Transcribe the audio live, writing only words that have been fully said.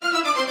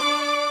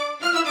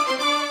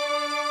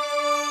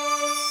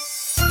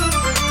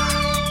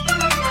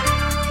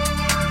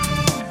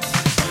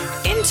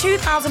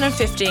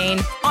2015,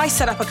 I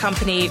set up a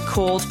company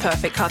called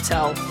Perfect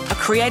Cartel, a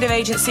creative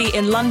agency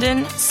in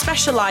London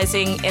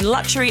specializing in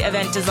luxury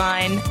event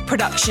design,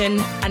 production,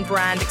 and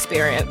brand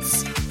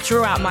experience.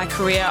 Throughout my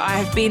career, I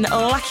have been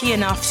lucky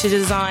enough to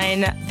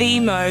design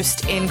the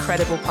most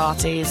incredible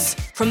parties.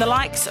 From the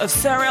likes of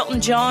Sir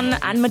Elton John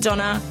and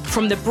Madonna,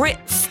 from the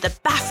Brits, the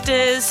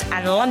BAFTAs,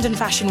 and London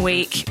Fashion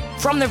Week,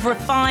 from the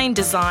refined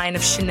design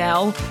of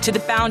Chanel to the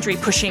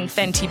boundary-pushing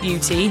Fenty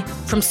Beauty,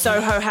 from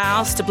Soho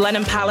House to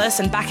Blenheim Palace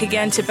and back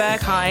again to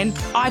Berghain,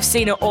 I've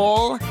seen it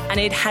all, and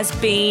it has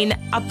been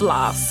a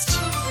blast.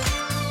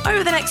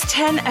 Over the next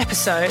 10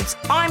 episodes,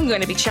 I'm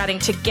going to be chatting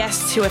to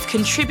guests who have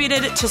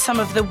contributed to some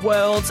of the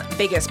world's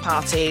biggest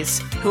parties,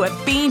 who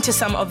have been to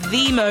some of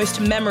the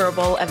most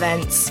memorable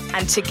events,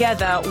 and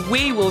together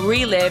we will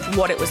relive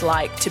what it was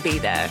like to be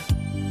there.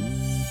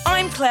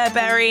 I'm Claire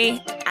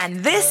Berry,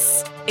 and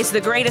this is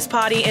The Greatest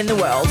Party in the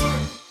World.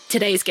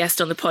 Today's guest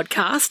on the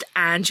podcast,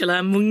 Angela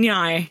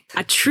Mugnai,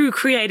 a true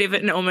creative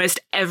in almost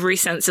every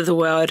sense of the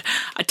word,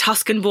 a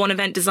Tuscan-born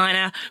event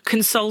designer,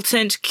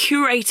 consultant,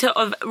 curator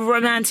of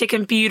romantic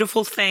and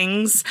beautiful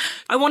things.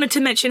 I wanted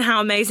to mention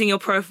how amazing your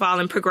profile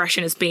and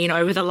progression has been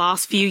over the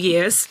last few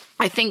years.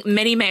 I think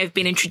many may have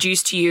been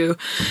introduced to you,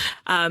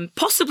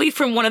 possibly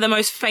from one of the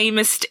most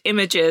famous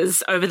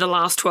images over the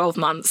last 12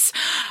 months,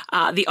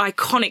 the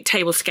iconic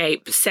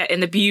tablescape set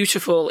in the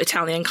beautiful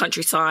Italian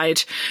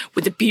countryside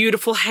with the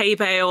beautiful hay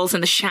bales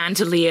and the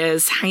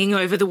chandeliers hanging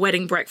over the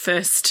wedding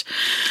breakfast.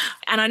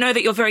 And I know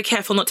that you're very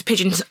careful not to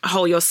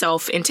pigeonhole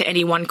yourself into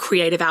any one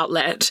creative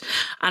outlet.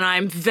 And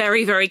I'm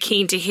very, very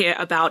keen to hear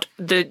about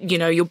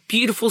your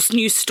beautiful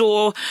new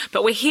store.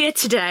 But we're here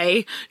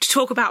today to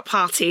talk about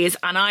parties.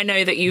 And I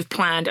know that you've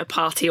planned a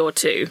party or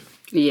two.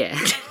 Yeah.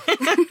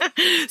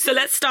 So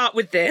let's start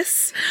with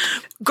this.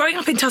 Growing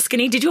up in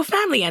Tuscany, did your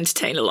family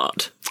entertain a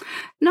lot?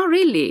 Not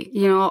really.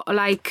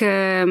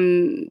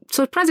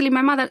 Surprisingly,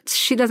 my mother,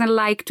 she doesn't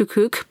like to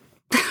cook.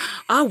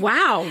 Oh,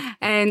 wow.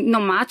 And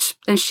not much.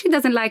 And she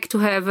doesn't like to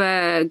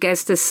have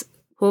guests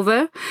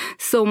over.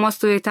 So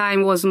most of the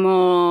time was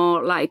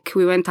more like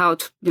we went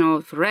out,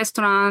 for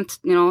restaurant,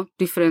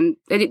 different.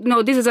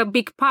 This is a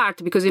big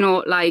part because,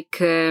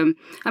 I'm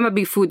a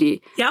big foodie.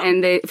 Yep.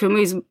 And for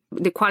me,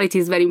 the quality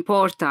is very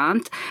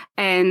important.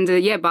 And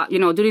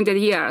during the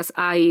years,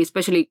 I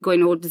especially go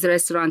in all these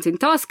restaurants in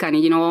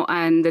Tuscany,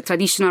 and the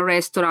traditional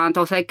restaurant,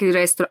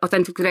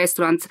 authentic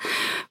restaurants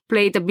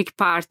played a big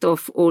part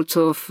of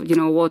also of,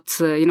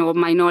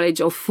 my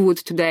knowledge of food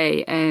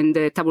today and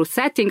table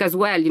setting as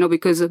well,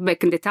 because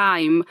back in the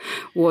time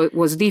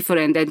was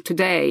different than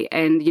today.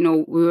 And,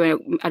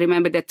 I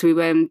remember that we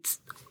went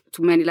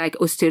to many like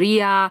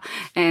Osteria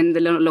and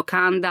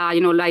Locanda,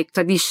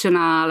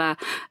 traditional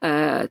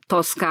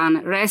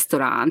Toscan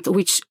restaurant,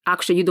 which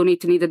actually you don't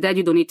need to need that.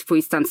 You don't need, for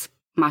instance,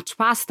 much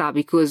pasta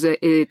because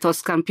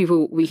Toscan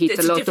people, we eat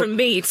a lot of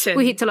meat.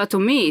 We eat a lot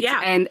of meat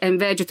and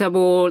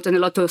vegetables and a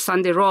lot of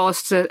Sunday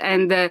roasts.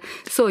 And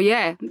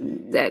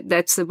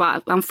that's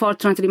about,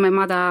 unfortunately, my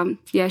mother,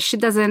 she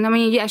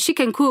doesn't, she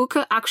can cook.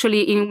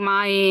 Actually, in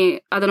my,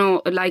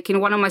 in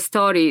one of my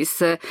stories,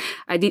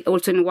 I did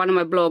also in one of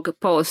my blog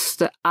posts,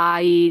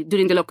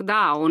 during the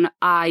lockdown,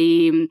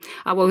 I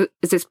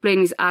was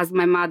explaining as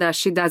my mother,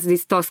 she does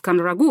this Toscan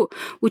ragu,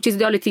 which is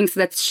the only things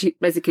that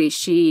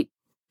she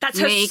that's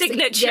her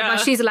signature. Yeah,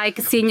 but she's like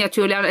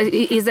signature.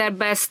 Is her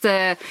best,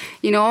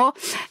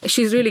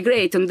 she's really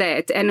great on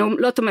that. And a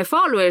lot of my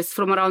followers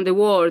from around the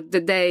world,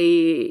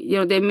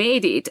 they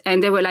made it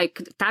and they were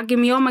like tagging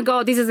me, oh my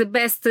God, this is the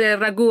best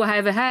ragu I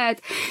ever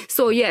had.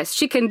 So yes,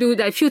 she can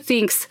do a few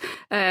things,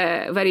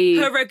 very.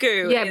 Her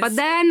ragu. Yeah, but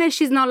then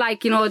she's not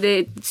like,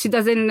 she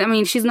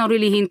doesn't, she's not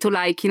really into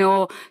like,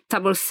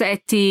 table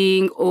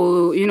setting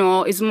or,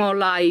 it's more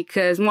like,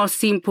 it's more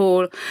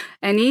simple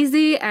and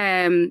easy.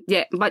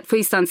 But for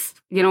instance,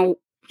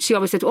 she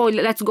always said, "Oh,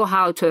 let's go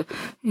out, to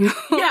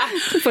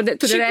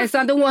the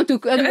restaurant. I don't want to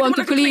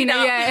clean it."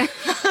 Yeah,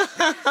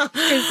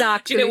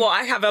 exactly. Do you know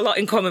what? I have a lot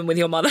in common with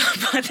your mother.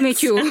 Me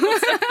too.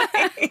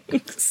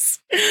 Thanks.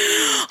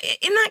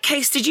 In that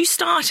case, did you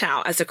start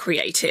out as a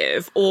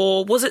creative,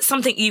 or was it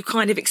something you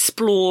kind of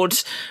explored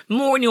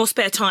more in your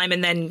spare time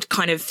and then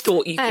kind of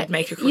thought you could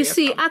make a career? You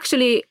see, from?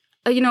 Actually,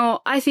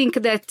 I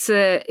think that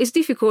it's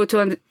difficult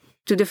to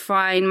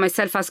define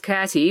myself as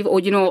creative,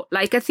 or,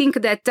 I think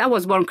that I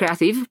was born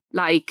creative,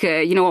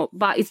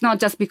 but it's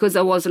not just because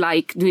I was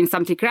like doing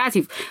something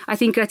creative. I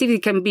think creativity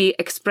can be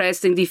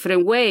expressed in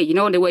different way,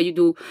 the way you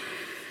do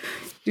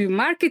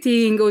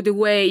marketing or the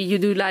way you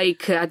do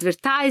like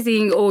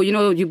advertising or,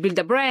 you build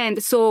a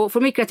brand. So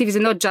for me, creativity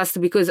is not just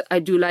because I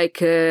do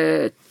like,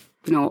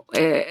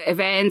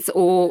 events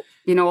or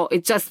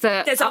it's just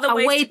there's other a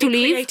ways way to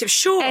be live. Creative,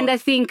 sure. And I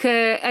think,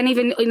 and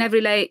even in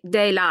everyday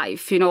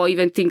life,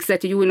 even things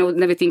that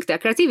never think they're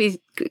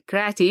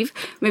creative,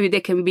 maybe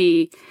they can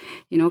be,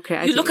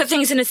 creative. You look at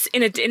things in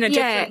a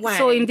different way.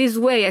 So in this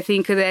way, I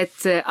think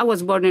that I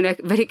was born in a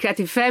very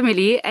creative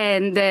family,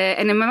 and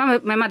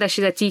my mother,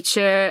 she's a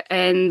teacher,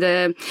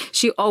 and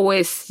she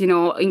always,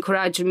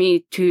 encouraged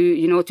me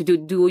to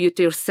do it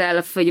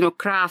yourself,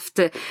 craft,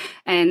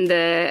 and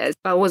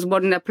I was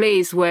born in a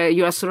place where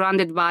you are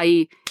surrounded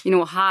by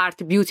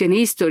art, beauty, and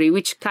history,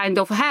 which kind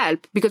of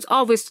help, because I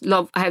always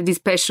I have this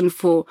passion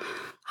for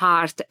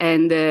art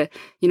and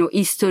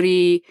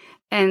history.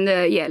 And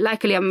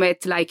luckily I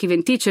met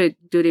even teachers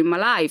during my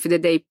life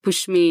that they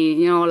pushed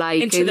me,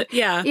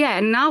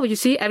 and now you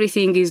see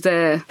everything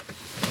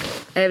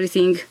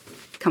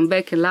come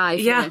back alive.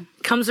 Yeah,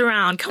 comes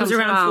around full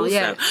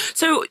circle.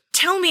 So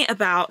tell me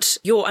about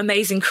your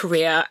amazing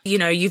career.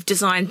 You've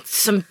designed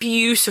some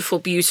beautiful,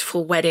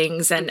 beautiful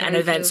weddings and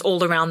events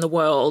all around the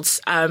world.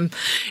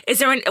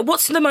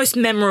 What's the most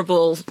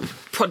memorable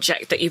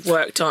project that you've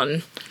worked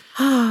on?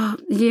 For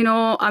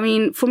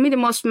me, the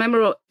most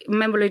memorable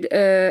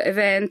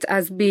event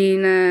has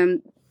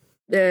been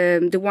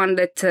the one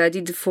that I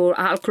did for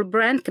alcohol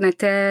brand. Can I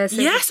say?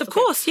 Yes, of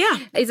course, yeah.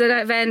 It's an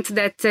event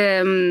that...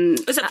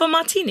 was it for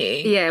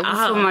Martini? Yeah, it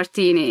was for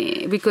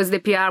Martini, because the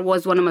PR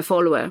was one of my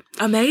followers.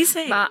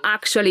 Amazing. But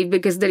actually,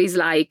 because there is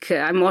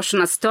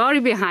emotional story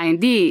behind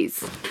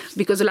this.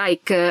 Because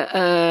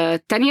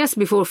 10 years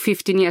before,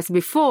 15 years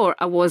before,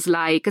 I was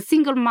a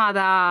single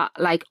mother,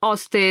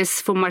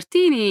 hostess for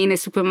Martini in a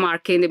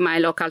supermarket in my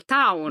local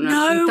town.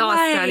 No in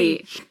Tuscany.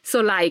 Way.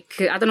 So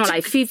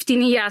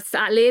 15 years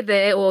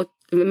later, or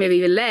maybe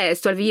even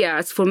less, 12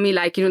 years, for me,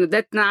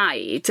 that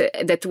night,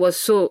 that was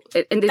so,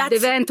 and the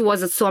event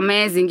was so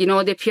amazing,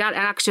 the PR, and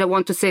actually I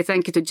want to say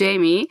thank you to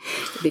Jamie,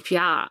 the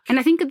PR. And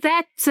I think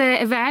that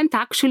event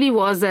actually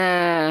was,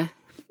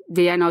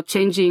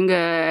 changing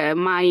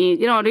my,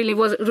 really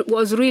was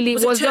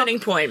a turning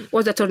point.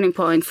 Was a turning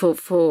point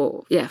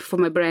for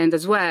my brand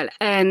as well.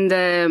 And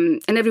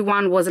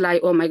everyone was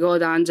like, oh my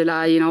God,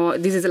 Angela,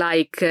 this is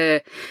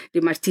the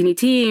Martini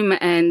team,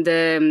 and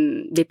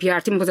the PR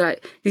team was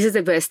like, this is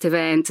the best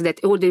event,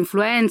 that all the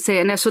influencers,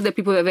 and I saw that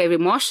people were very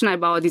emotional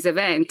about this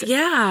event.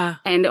 Yeah.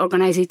 And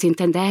organized it in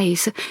 10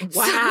 days.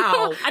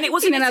 Wow. And it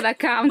was in another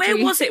country.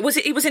 Where was it?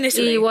 It was in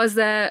Italy? It was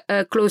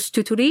close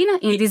to Turin,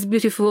 in this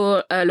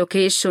beautiful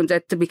location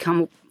that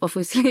become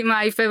obviously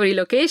my favorite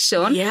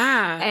location.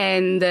 Yeah.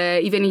 And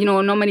even,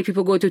 not many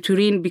people go to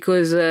Turin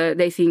because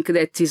they think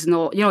that is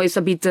not, it's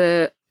a bit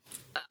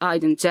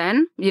hidden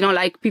gem.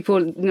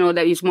 People,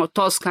 that is more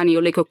Tuscany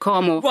or Lake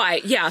Como.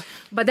 Right, yeah.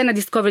 But then I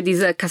discovered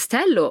this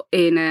castello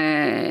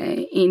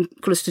in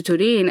close to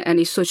Turin, and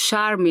it's so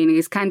charming.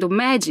 It's kind of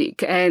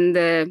magic. And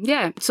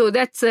so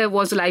that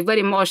was very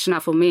emotional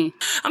for me.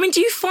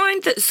 Do you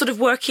find that sort of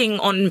working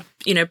on,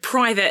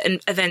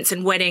 private events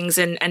and weddings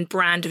and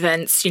brand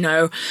events,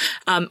 the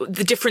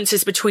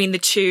differences between the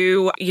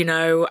two,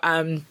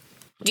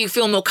 do you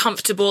feel more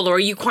comfortable, or are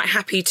you quite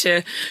happy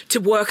to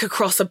work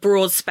across a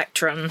broad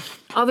spectrum?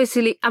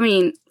 Obviously,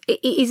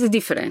 it is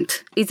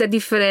different. It's a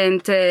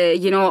different,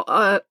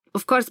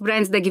 of course,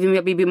 brands, they give me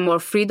a bit more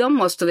freedom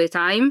most of the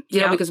time,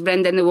 because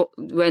brands, then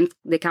when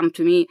they come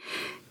to me,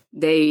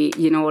 they,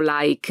 they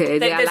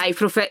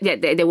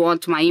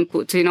want my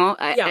input,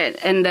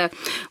 and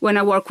when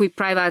I work with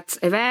private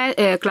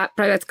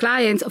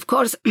clients, of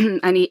course,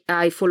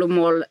 I follow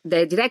more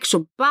their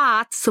direction,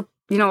 but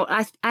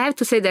I have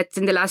to say that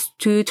in the last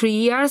 2-3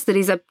 years, there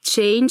is a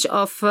change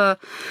of, I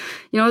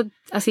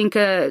think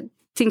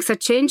things are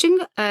changing.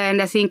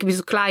 And I think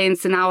with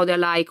clients now, they're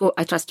like, oh,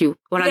 I trust you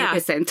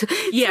 100%.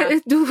 Yeah.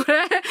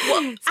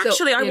 Well,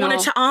 actually, I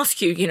wanted to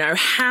ask you,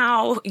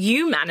 how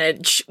you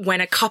manage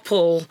when a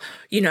couple,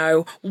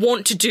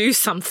 want to do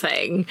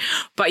something,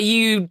 but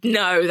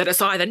that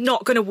it's either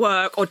not going to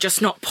work or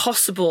just not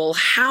possible.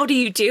 How do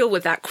you deal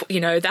with that,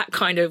 that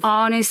kind of...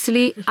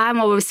 Honestly, I'm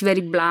always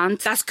very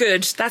blunt. That's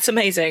good. That's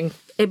amazing.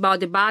 About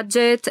the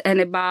budget and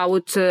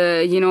about,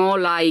 and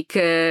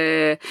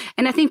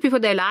I think people,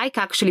 they like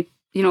actually,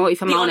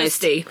 if I'm the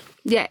honest. Honesty.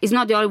 Yeah, it's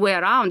not the other way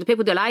around.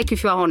 People, they like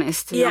if you're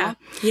honest. Yeah.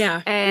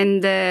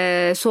 And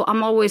so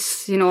I'm always,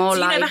 so you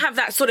never have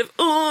that sort of,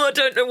 I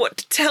don't know what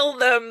to tell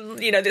them.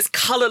 This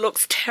colour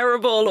looks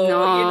terrible, or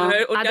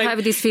I don't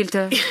have this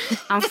filter.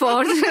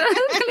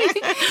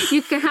 Unfortunately,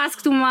 you can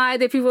ask to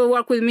the people who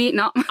work with me.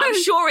 No,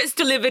 I'm sure it's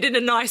delivered in a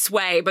nice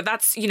way, but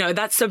that's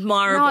that's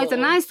admirable. No, it's a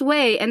nice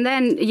way, and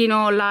then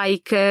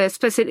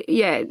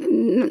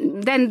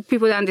then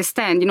people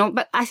understand.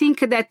 But I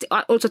think that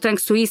also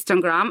thanks to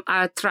Instagram,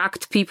 I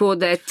attract people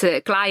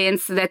that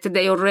clients that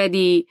they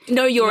already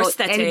know your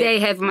aesthetic, and they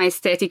have my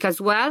aesthetic as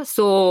well.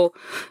 So,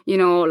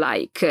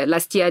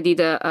 last year I did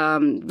a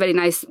very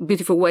nice,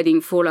 beautiful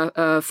wedding for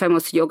a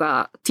famous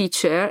yoga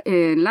teacher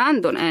in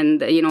London,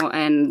 and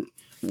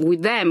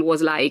with them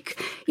was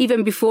like,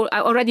 even before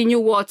I already knew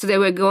what they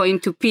were going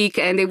to pick,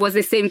 and it was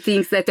the same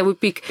things that I would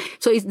pick.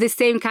 So it's the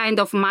same kind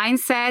of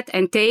mindset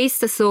and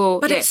taste. So,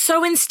 but it's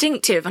so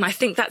instinctive, and I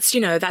think that's,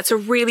 you know, that's a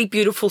really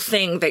beautiful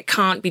thing that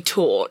can't be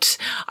taught.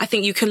 I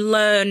think you can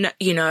learn,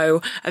 you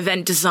know,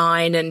 event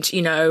design, and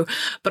you know,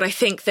 but I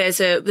think there's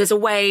a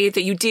way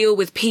that you deal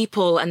with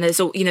people, and there's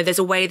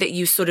a way that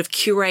you sort of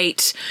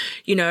curate,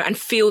 you know, and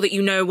feel that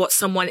you know what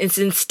someone is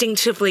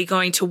instinctively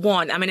going to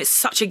want. I mean, it's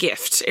such a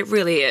gift. It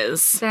really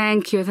is.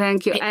 Thank you.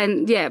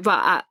 And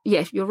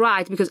you're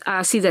right, because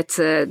I see that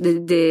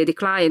the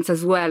clients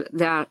as well,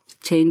 they are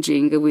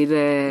changing with.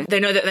 They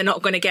know that they're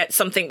not going to get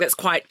something that's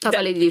quite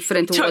totally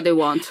different to what they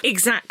want.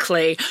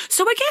 Exactly.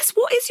 So I guess,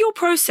 what is your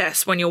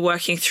process when you're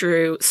working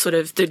through sort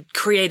of the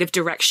creative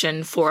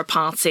direction for a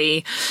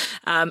party?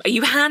 Are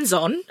you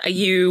hands-on? Are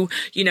you,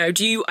 you know,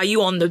 are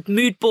you on the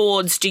mood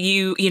boards? Do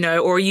you, you know,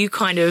 or are you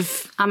kind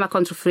of... I'm a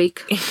control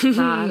freak,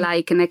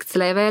 like next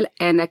level,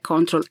 and I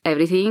control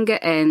everything.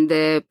 And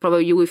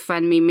probably you will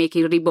find me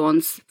making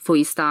ribbons, for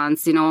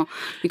instance, you know,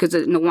 because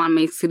no one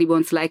makes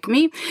ribbons like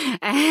me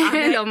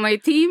and on my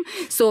team.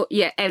 So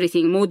yeah,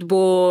 everything, mood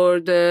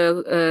board,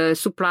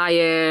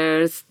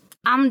 suppliers.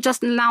 I'm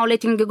just now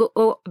letting go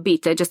a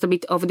bit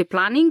of the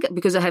planning,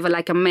 because I have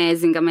a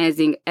amazing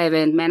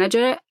event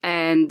manager,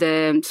 and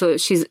so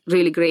she's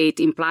really great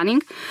in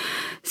planning.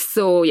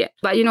 So yeah,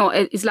 but you know,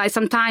 it's like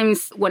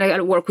sometimes when I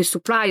work with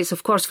suppliers,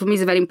 of course, for me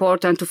it's very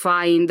important to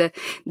find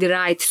the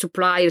right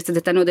suppliers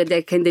that I know that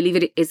they can deliver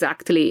it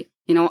exactly,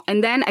 you know,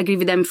 and then I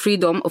give them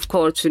freedom, of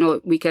course, you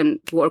know, we can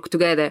work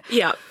together.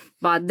 Yeah.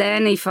 But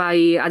then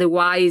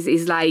otherwise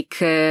it's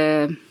like...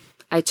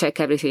 I check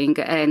everything,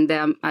 and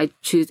I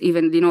choose,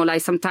 even, you know, like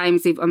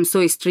sometimes if I'm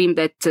so extreme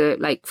that,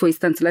 like, for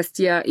instance, last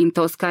year in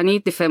Tuscany,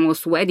 the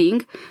famous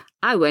wedding,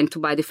 I went to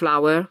buy the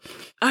flower.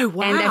 Oh,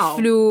 wow. And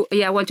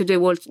I went to the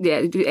world,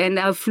 and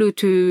I flew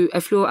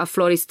a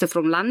florist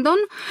from London,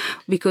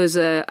 because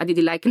I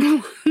didn't like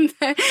no one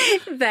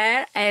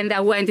there. And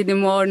I went in the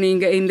morning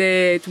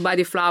to buy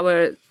the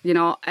flower, you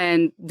know,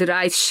 and the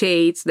right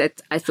shades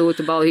that I thought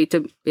about it,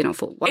 you know,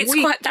 for 1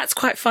 week. That's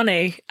quite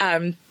funny.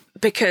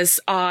 Because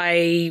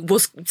I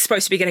was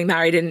supposed to be getting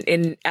married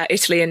in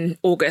Italy in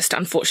August.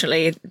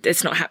 Unfortunately,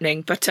 it's not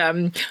happening. But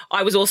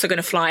I was also going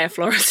to fly a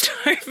florist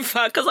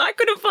over, because I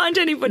couldn't find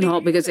anybody. No,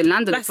 because in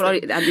London,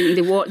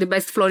 the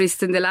best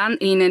florists in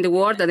the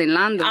world are in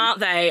London.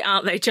 Aren't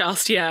they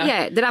just, yeah?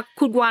 Yeah, there are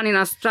good one in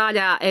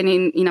Australia and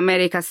in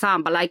America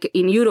some, but like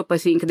in Europe, I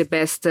think the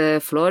best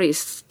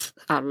florists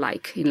are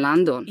like in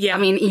London. Yeah. I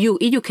mean, in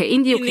the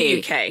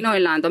UK. No,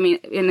 in London. I mean,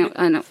 in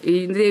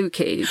the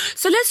UK.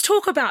 So let's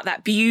talk about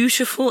that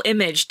beautiful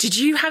image. Did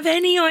you have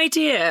any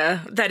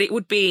idea that it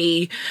would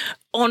be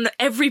on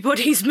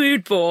everybody's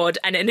mood board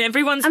and in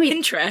everyone's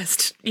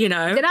Pinterest, you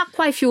know? There are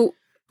quite a few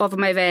of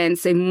my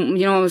events, and,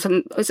 you know,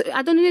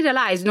 I don't really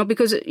realize, you know,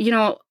 because, you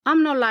know,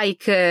 I'm not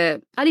like, I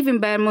live in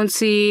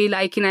Bermondsey,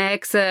 like in an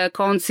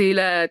ex-council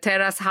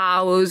terrace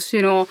house,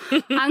 you know.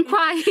 I'm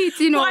quite,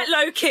 you know. Quite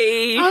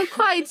low-key. I'm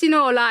quite, you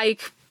know,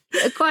 like...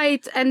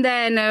 Quite, and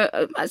then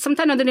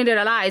sometimes I don't really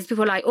realize,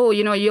 people are like, oh,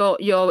 you know, your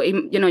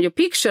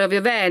picture of the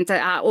event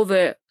are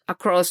over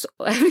across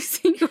every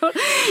single,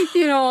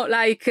 you know,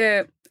 like,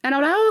 and I'm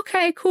like, oh,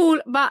 okay, cool,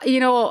 but you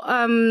know,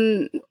 I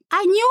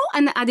knew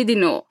and I didn't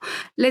know.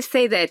 Let's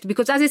say that,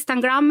 because as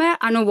Instagrammer,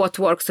 I know what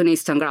works on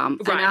Instagram,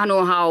 right. And I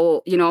know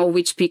how, you know,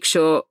 which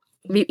picture,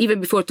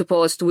 even before to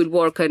post, will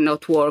work and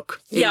not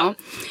work. You know?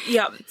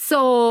 Yeah.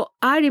 So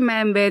I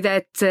remember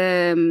that.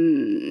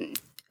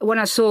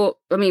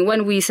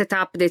 When we set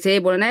up the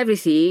table and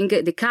everything,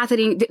 the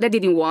catering, they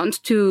didn't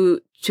want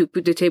to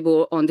put the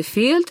table on the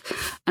field.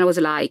 And I was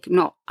like,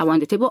 no, I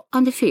want the table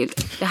on the field.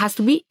 It has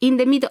to be in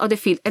the middle of the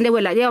field. And they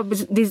were like, yeah,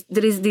 but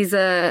there is this,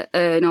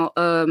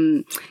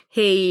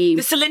 hay.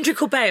 The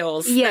cylindrical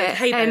bales. Yeah.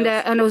 Hay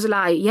bales. And I was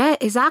like, yeah,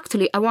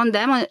 exactly. I want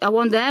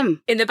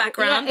them. In the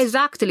background? Yeah,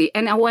 exactly.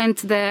 And I went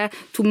there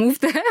to move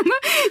them,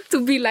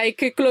 to be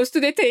like close to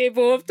the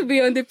table, to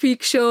be on the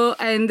picture.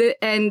 And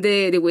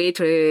the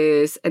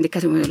waitress and the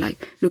customer were like,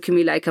 look at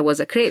me like I was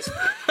a crazy.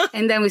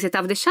 And then we set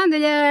up the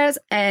chandeliers,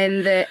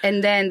 and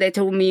then they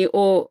told me,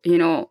 oh, you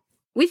know,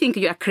 we think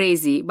you are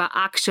crazy, but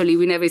actually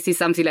we never see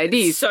something like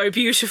this. So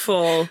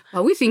beautiful.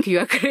 But we think you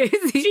are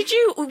crazy.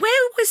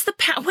 Where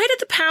did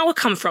the power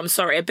come from?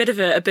 Sorry, a bit of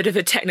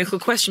a technical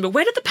question, but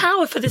where did the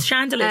power for the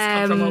chandeliers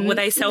come from? Or were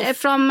they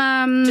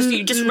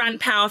you just ran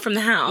power from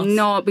the house?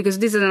 No, because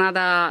this is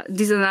another.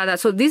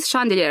 So these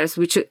chandeliers,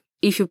 which,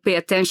 if you pay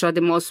attention, are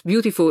the most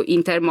beautiful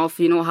in terms of,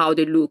 you know, how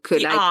they look.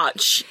 The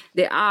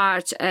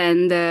arch.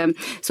 And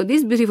so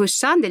this beautiful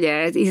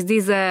chandelier is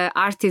this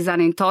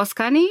artisan in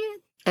Tuscany,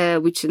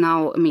 which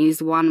now, I mean,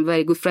 is one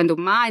very good friend of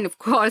mine, of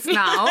course,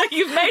 now.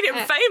 You've made him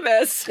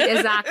famous.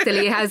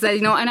 Exactly. Has, you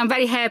know, and I'm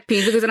very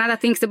happy, because another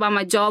thing about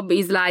my job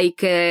is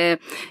like,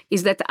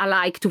 is that I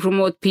like to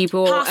promote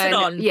people. Pass it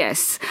on.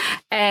 Yes.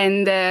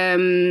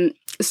 And,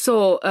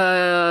 so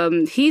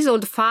his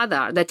old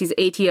father, that is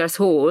 8 years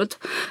old,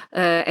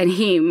 and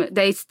him,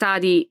 they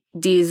study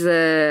this,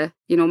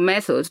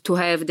 method to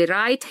have the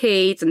right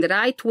height and the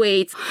right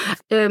weight.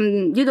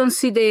 You don't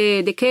see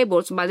the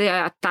cables, but they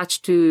are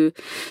attached to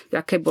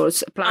the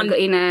cables plug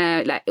in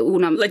a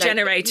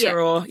generator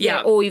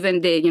or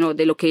even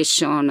the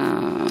location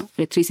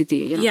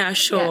electricity. Yeah,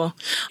 sure.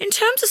 In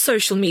terms of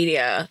social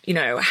media,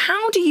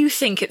 how do you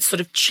think it's sort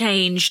of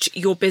changed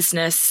your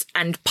business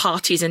and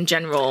parties in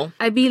general?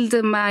 I built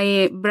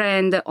my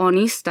brand on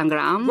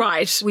Instagram,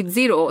 right, with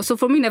zero. So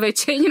for me, never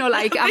changed.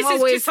 I'm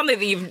always just something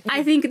that you've.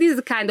 I think this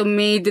kind of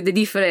made the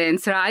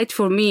difference, right,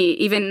 for me.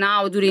 Even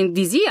now during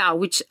this year,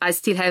 which I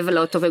still have a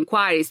lot of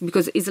inquiries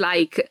because it's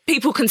like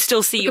people can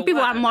still see your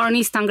people work. are more on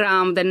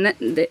Instagram than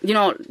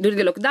during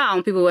the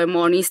lockdown. People were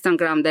more on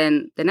Instagram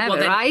than ever,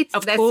 right?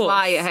 Of That's course.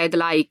 why I had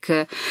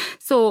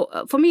so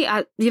for me,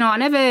 I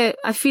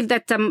feel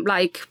that I'm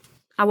like.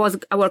 I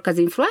work as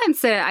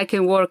influencer. I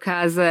can work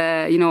as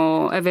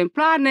event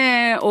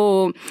planner,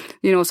 or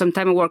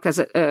sometimes I work as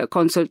a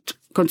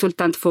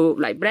consultant for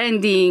like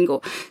branding.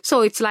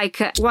 So it's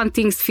like one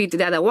thing fit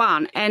the other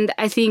one, and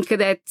I think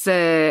that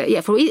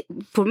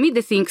for me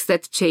the things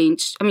that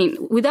changed. I mean,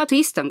 without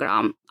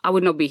Instagram, I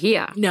would not be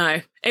here.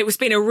 No, it's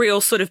been a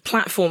real sort of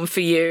platform for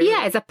you.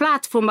 Yeah, it's a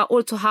platform, but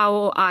also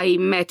how I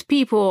met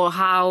people,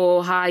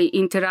 how I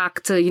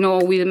interact,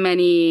 with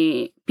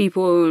many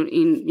people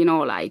in,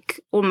 like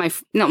all a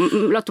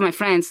lot of my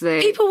friends.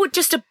 People would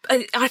just,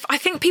 I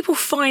think people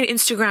find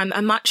Instagram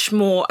a much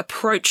more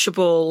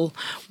approachable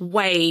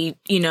way,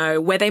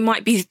 where they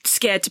might be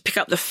scared to pick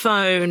up the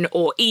phone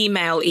or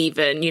email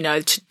even,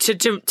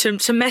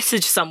 to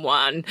message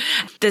someone.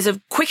 There's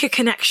a quicker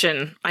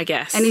connection, I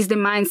guess. And it's the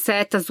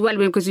mindset as well,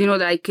 because,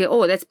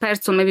 that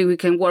person, maybe we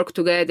can work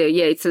together.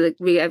 Yeah, it's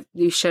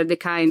you share the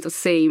kind of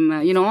same,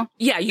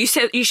 Yeah, you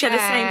share the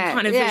same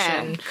kind of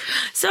vision.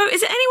 So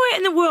is there anywhere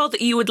in the world that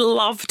you would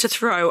love to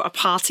throw a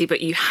party but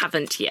you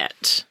haven't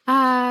yet?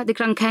 The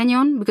Grand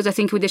Canyon, because I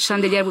think with the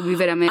chandelier would be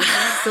very amazing.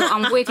 So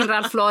I'm waiting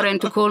Ralph Lauren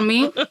to call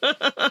me.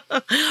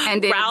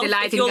 And Ralph, the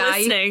lighting if you're guy.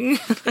 listening.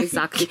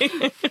 Exactly.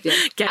 Yeah.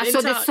 Get I in saw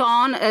touch. the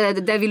son,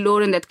 the David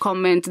Lauren that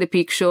comment the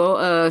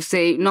picture,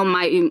 say, no,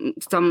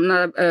 some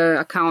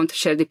account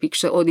share the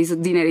picture. Oh, this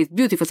dinner is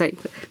beautiful. Say,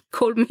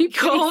 call me. Please.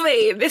 Call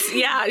me.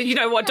 You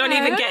know what? Don't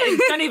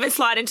even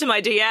slide into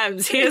my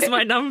DMs. Here's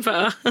my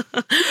number.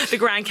 The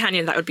Grand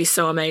Canyon, that would be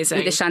so amazing.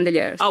 With the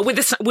chandeliers. Oh,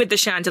 with the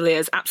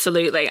chandeliers,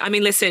 absolutely. I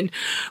mean, listen,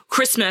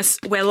 Christmas,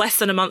 we're less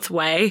than a month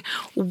away.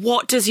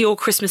 What does your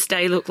Christmas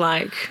day look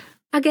like?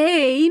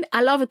 Again,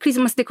 I love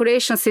Christmas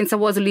decoration since I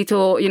was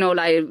little,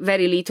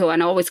 very little,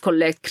 and I always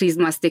collect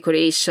Christmas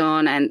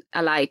decoration, and I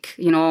like,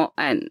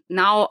 and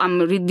now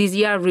I'm this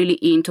year really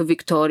into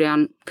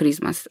Victorian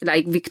Christmas,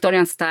 like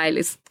Victorian style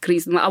is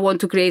Christmas. I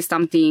want to create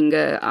something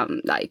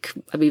like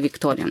a bit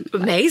Victorian.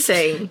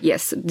 Amazing.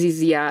 Yes,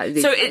 this year.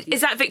 So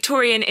is that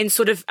Victorian in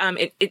sort of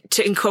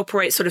to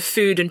incorporate sort of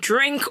food and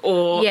drink,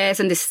 or?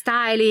 Yes, and the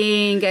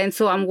styling, and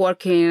so I'm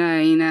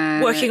working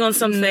working on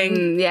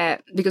something.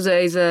 Because there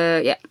is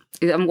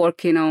I'm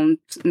working on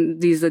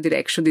this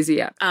direction this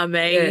year.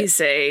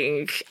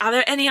 Amazing. Are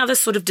there any other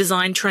sort of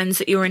design trends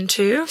that you're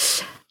into?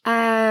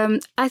 I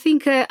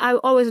think I've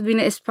always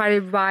been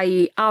inspired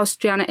by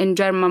Austrian and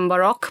German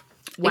Baroque.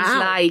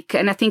 Wow. It's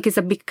and I think it's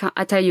a big,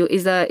 I tell you,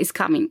 is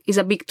coming. It's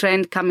a big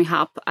trend coming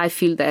up. I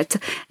feel that.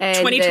 And,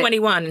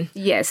 2021.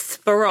 Yes.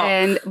 Baroque.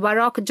 And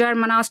Baroque,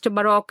 German, Austrian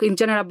Baroque, in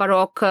general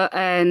Baroque.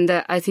 And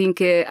I think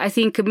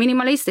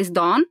minimalist is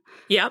done.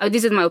 Yeah.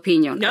 This is my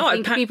opinion. No, I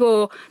think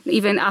people,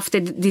 even after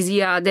this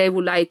year, they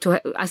would like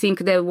to, I think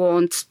they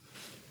want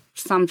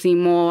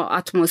something more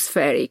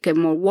atmospheric and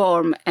more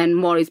warm, and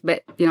more is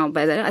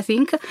better, I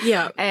think.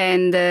 Yeah.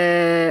 And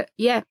I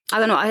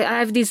don't know, I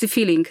have this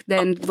feeling.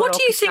 Then what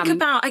do you think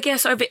about, I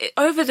guess, over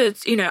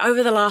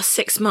the last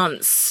 6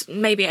 months,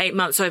 maybe 8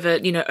 months over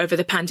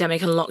the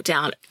pandemic and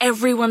lockdown,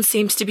 everyone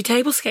seems to be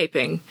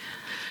tablescaping.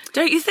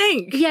 Don't you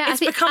think? Yeah,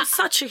 it's become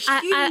such a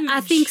huge... I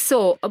think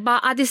so.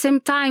 But at the same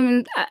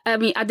time, I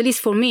mean, at least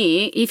for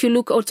me, if you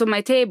look also at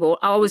my table,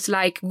 I always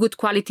like good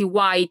quality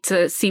white,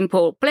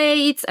 simple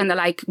plates, and I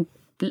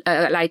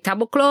like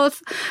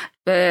tablecloth.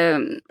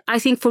 I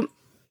think for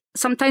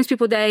sometimes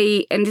people,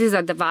 and this is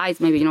a device,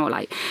 maybe,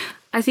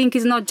 I think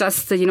it's not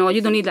just, you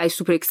don't need like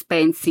super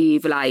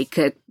expensive,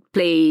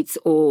 plates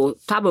or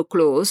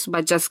tablecloths,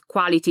 but just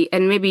quality,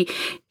 and maybe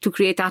to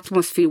create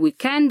atmosphere with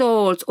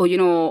candles,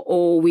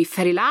 or with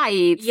fairy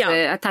lights,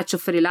 a touch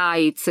of fairy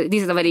lights.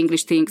 This is a very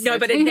English thing.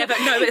 But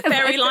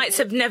fairy lights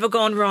have never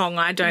gone wrong,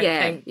 I don't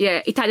think.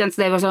 Yeah, Italians,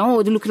 they were saying,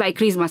 oh, they look like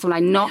Christmas. I'm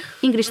like, no,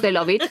 English, they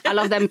love it. I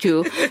love them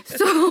too.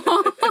 So,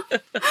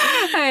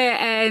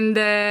 a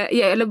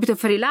little bit of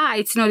fairy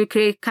lights, to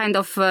create kind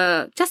of,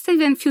 just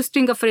even a few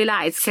string of fairy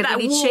lights can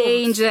really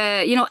change,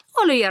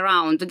 all year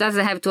round. It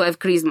doesn't have to have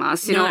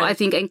Christmas, I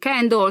think, and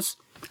candles.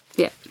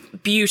 Yeah.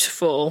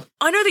 Beautiful.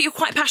 I know that you're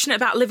quite passionate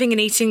about living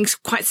and eating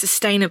quite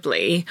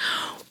sustainably.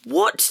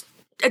 What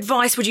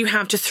advice would you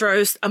have to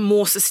throw a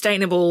more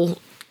sustainable,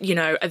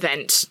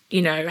 event?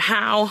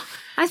 How?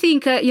 I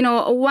think,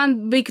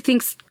 one big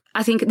thing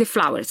I think the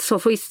flowers. So,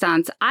 for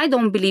instance, I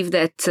don't believe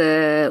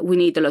that we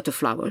need a lot of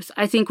flowers.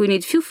 I think we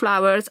need few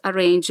flowers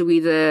arranged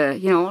with,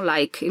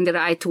 like in the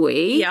right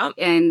way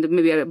and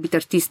maybe a bit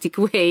artistic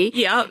way.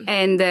 Yeah.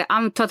 And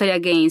I'm totally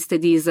against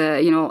these,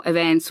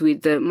 events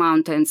with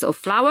mountains of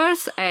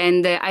flowers.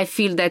 And I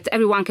feel that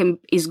everyone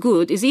is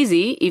good. It's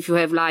easy if you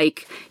have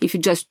if you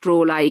just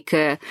draw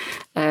a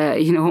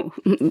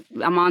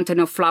mountain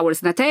of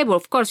flowers on a table.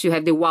 Of course, you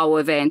have the wow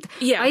event.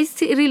 Yeah. Is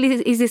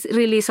this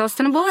really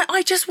sustainable?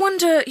 I just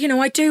wonder.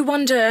 I do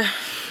wonder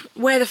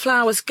where the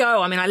flowers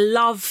go. I mean, I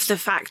love the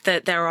fact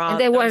that there are...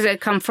 And where they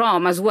come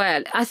from as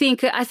well. I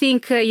think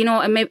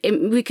maybe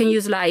we can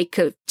use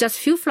just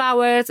few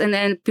flowers and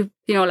then,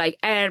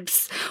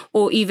 herbs,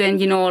 or even,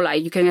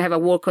 you can have a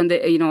work on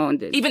the,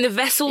 even the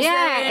vessels.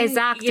 Yeah,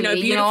 exactly.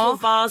 Beautiful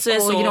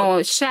vases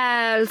or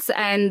shells.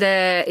 And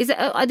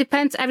it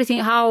depends everything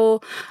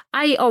how...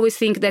 I always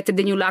think that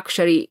the new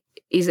luxury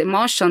is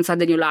emotions are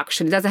the new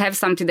luxury. It doesn't have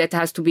something that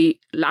has to be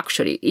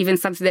luxury. Even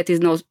something that is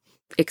not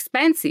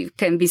expensive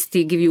can be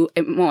still give you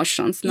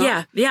emotions. No?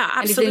 Yeah, absolutely.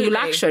 And it's the new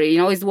luxury,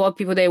 it's what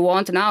people they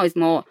want now. It's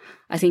more,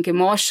 I think,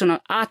 emotional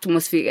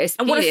atmosphere,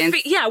 experience.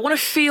 I want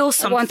to feel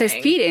something. I want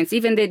experience.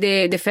 Even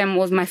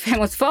my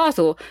famous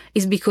photo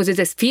is because it's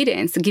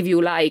experience. Give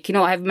you I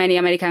have many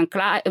American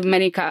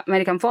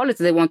followers.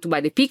 They want to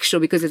buy the picture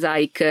because it's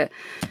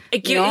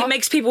it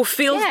makes people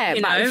feel. Yeah,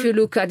 but if you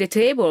look at the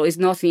table, it's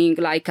nothing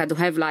I don't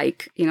have the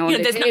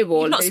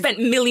table. You've not spent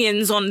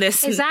millions on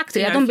this.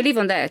 Exactly, I don't believe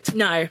on that.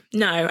 No.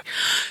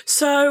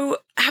 So,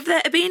 have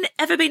there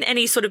ever been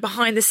any sort of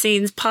behind the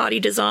scenes party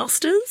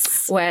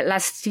disasters? Well,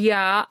 last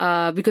year,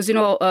 because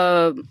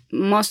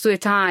most of the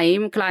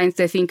time clients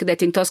they think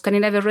that in Tuscany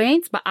never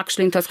rains, but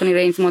actually in Tuscany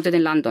rains more than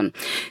in London.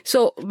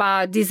 So,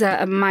 but these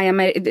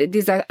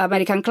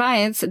American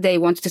clients, they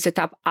wanted to set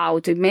up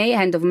out in May,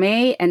 end of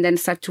May, and then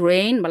start to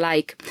rain,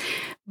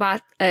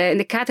 but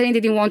the catering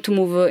didn't want to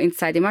move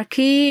inside the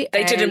marquee.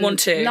 They didn't want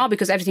to? No,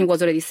 because everything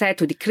was already set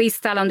with the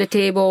crystal on the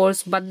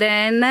tables. But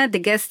then the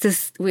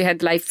guests, we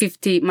had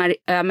 50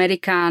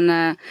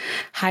 American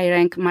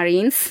high-rank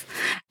Marines.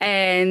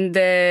 And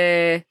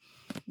they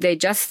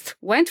just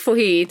went for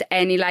it.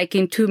 And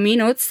in 2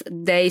 minutes,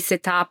 they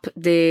set up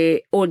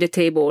all the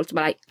tables.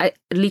 But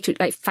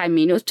literally 5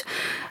 minutes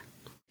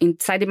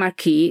inside the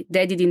marquee.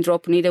 They didn't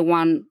drop neither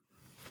one.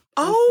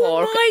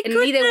 Oh my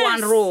goodness. And neither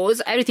one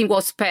rose. Everything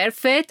was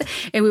perfect.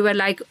 And we were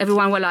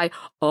everyone were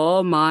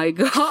oh my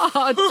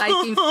God.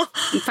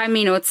 In 5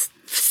 minutes.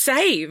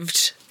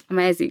 Saved.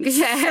 Amazing.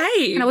 Yeah.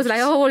 Saved. And I was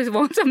what is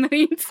one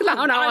Marines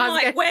now?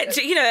 I'm where,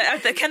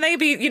 can they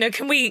be,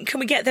 can we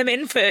get them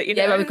in for,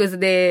 Yeah, but because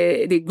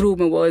the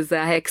groom was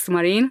an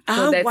ex-Marine.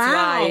 So that's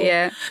why,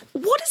 yeah.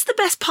 What is the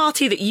best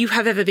party that you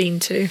have ever been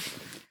to?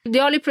 The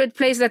only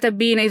place that I've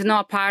been is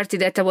not a party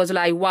that I was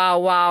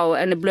wow,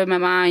 and it blew my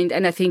mind.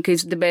 And I think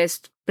it's the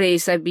best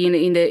place I've been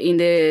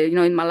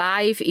in my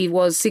life. It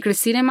was Secret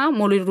Cinema,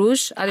 Moulin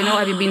Rouge. I don't know,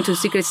 have you been to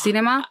Secret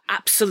Cinema?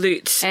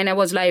 Absolute. And I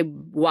was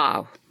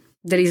wow.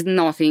 There is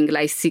nothing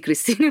like Secret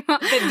Cinema.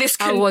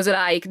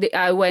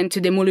 I went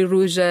to the Moulin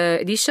Rouge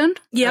edition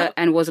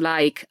and was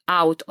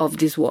out of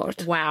this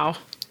world. Wow.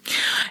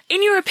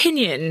 In your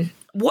opinion,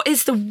 what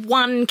is the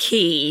one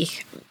key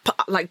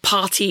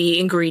party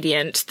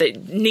ingredient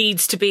that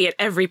needs to be at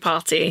every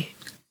pary?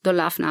 Don't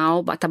laugh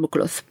now, but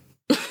tablecloth.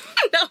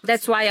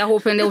 That's why I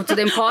opened to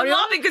the Emporium.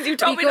 I'm laughing because you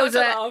told me not to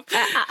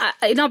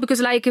laugh.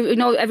 Because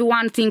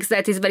everyone thinks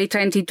that it's very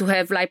trendy to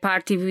have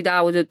party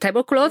without a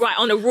tablecloth. Right,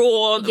 on a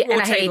raw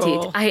and I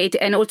table. I hate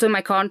it. And also in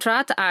my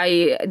contract,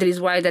 there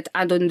is why that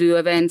I don't do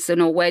events,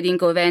 wedding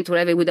or event,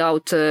 whatever,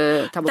 without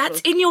tablecloth.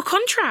 That's in your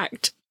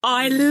contract.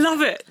 I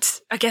love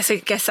it. I guess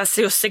that's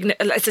your signature.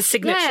 It's a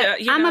signature.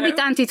 Yeah, I'm a bit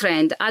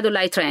anti-trend. I don't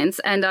like trends,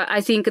 and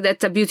I think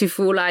that a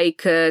beautiful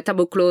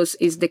tablecloth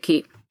is the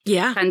key.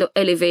 Yeah, kind of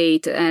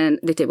elevate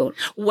the table.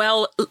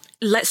 Well,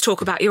 let's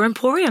talk about your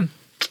Emporium.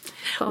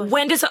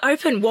 When does it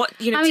open?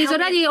 It's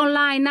already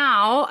online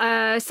now.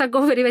 It's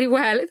going very, very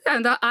well.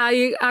 And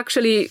I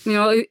actually,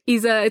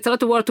 it's a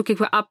lot of work to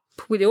keep up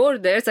with the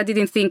orders. I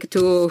didn't think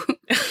to,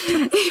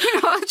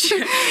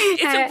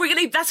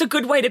 that's a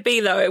good way to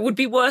be, though. It would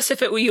be worse if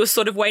you were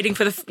sort of waiting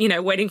for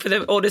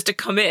the orders to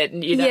come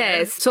in.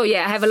 Yes. So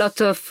I have a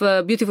lot of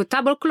beautiful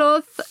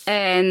tablecloth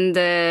and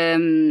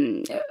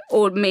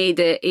all made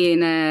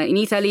in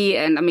Italy,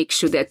 and I make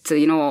sure that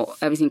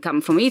everything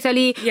comes from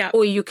Italy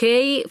or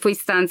UK. For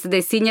instance,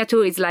 the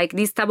signature is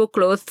this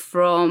tablecloth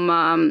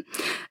from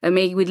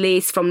made with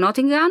lace from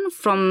Nottingham.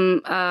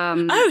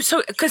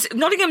 Because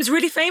Nottingham is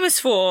really famous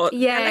for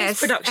lace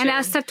production. And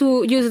I started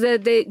to use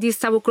these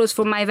tablecloths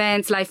for my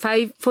events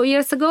 4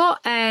 years ago,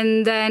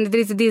 and then there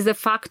is this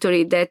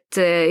factory that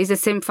is the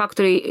same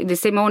factory, the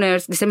same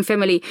owners, the same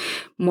family,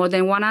 more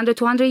than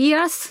 200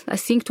 years, I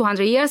think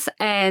 200 years,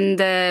 and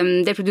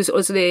they produce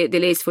also the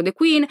lace for the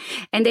Queen,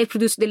 and they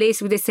produce the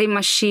lace with the same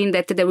machine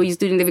that they were used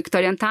during the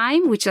Victorian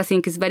time, which I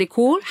think is very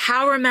cool.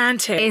 How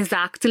romantic.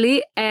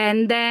 Exactly.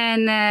 And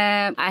then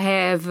I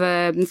have,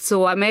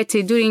 so I met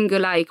during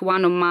like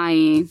one of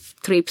my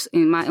trips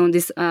on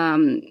this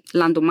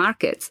London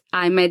markets.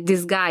 I met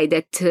this guy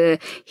that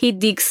he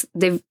digs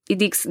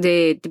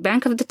the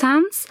bank of the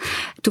Thames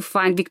to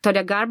find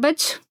Victoria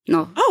garbage.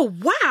 No. Oh,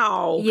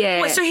 wow.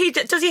 Yeah. Wait, so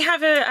does he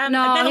have a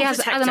metal he has,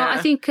 detector? I don't know.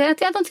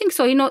 I don't think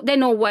so. They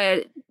know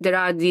where there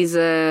are these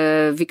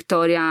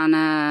Victorian,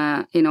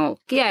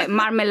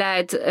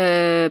 marmalade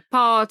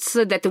pots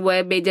that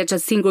were made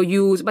just single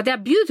use, but they're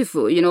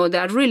beautiful. They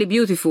are really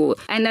beautiful.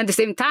 And at the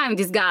same time,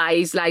 this guy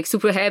is like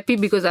super happy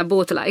because I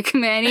bought like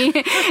many,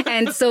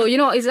 and so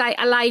it's like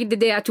I like the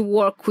idea to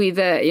work with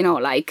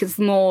like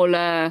small.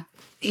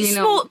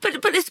 Small,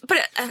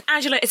 but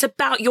Angela, it's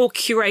about your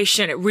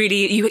curation. It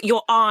really,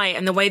 your eye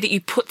and the way that you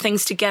put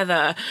things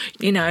together,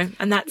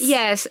 and that's...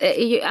 Yes,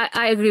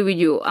 I agree with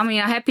you. I mean,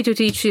 I'm happy to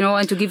teach,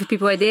 and to give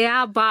people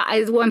idea, but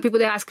when people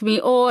they ask me,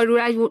 I'd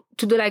like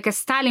to do like a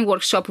styling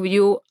workshop with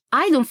you,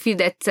 I don't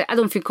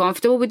feel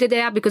comfortable with the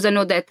idea because I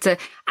know that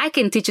I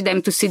can teach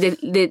them to see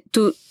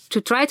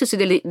to try to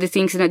see the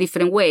things in a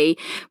different way.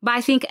 But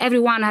I think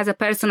everyone has a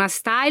personal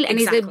style, and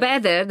exactly. It's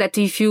better that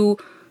if you...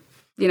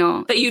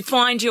 that you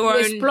find your own...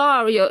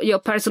 explore your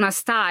personal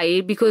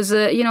style because,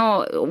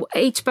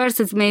 each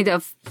person's made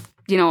of,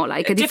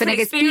 like a different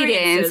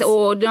experience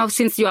or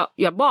since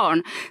you're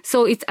born.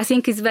 So I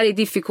think it's very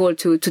difficult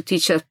to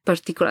teach a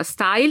particular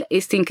style. I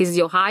think it's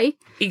your eye.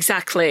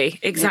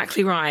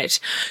 Exactly right.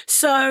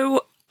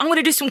 So I'm going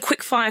to do some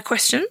quick fire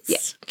questions.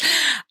 Yeah.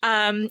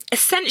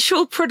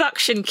 Essential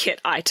production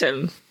kit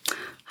item.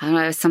 I don't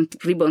know, some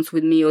ribbons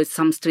with me or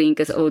some string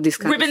or this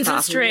kind ribbons of stuff.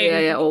 And string.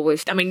 Yeah,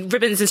 always. I mean,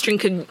 ribbons and string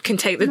can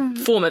take the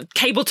form of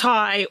cable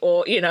tie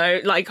or,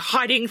 like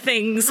hiding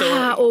things.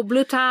 Or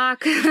blue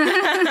tack.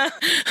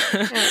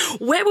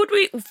 Where would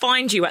we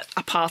find you at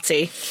a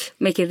party?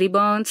 Making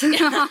ribbons.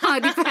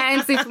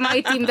 Depends if my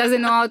team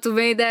doesn't know how to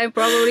make them.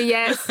 Probably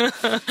yes.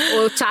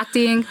 Or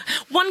chatting.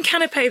 One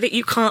canapé that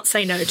you can't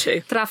say no to.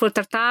 Truffle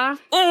tartare.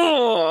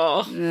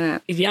 Oh, yeah.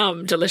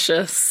 Yum,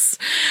 delicious.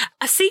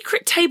 A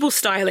secret table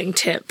styling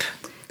tip.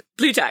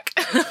 Blue tack.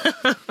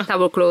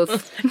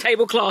 Tablecloth.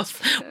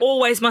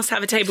 Always must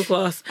have a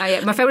tablecloth.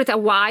 My favorite are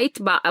white,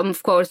 but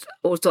of course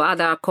also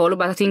other color,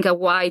 but I think a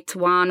white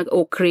one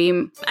or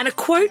cream. And a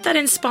quote that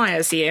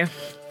inspires you.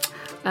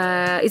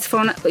 It's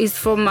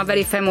from a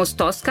very famous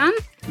Toscan.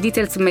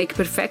 Details make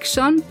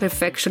perfection.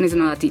 Perfection is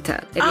not a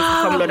detail. It's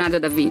from Leonardo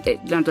da Vinci.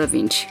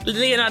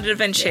 Leonardo da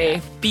Vinci.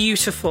 Yeah.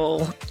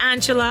 Beautiful.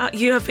 Angela,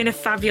 you have been a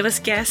fabulous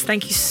guest.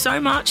 Thank you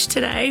so much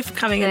today for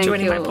coming and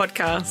joining my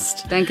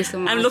podcast. Thank you so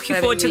much. I'm looking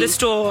forward to the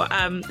store,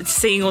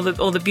 seeing all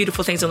the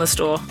beautiful things on the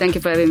store. Thank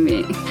you for having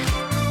me.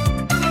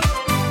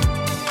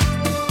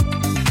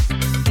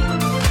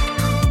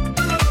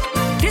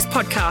 This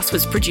podcast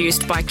was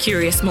produced by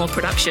Curious Small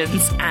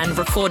Productions and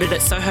recorded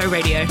at Soho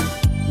Radio.